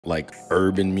like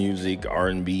urban music,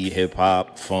 R&B, hip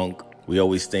hop, funk, we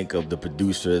always think of the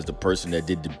producer as the person that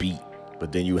did the beat.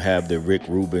 But then you have the Rick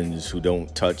Rubins who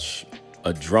don't touch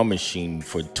a drum machine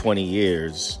for 20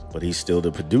 years, but he's still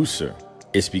the producer.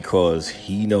 It's because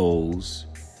he knows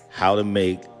how to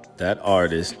make that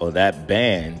artist or that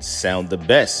band sound the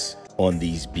best on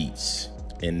these beats.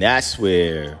 And that's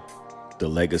where the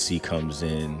legacy comes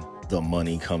in, the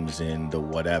money comes in, the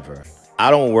whatever. I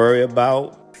don't worry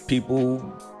about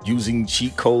people using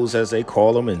cheat codes, as they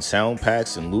call them, and sound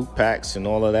packs and loop packs and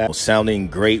all of that. Sounding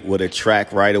great with a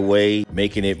track right away,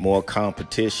 making it more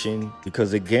competition.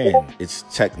 Because again, it's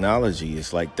technology.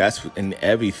 It's like that's in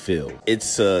every field.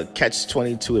 It's a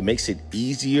catch-22. It makes it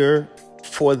easier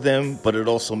for them, but it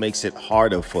also makes it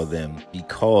harder for them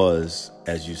because,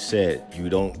 as you said, you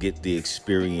don't get the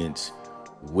experience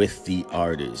with the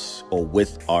artist or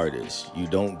with artists. You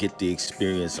don't get the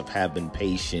experience of having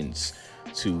patience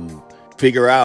to figure out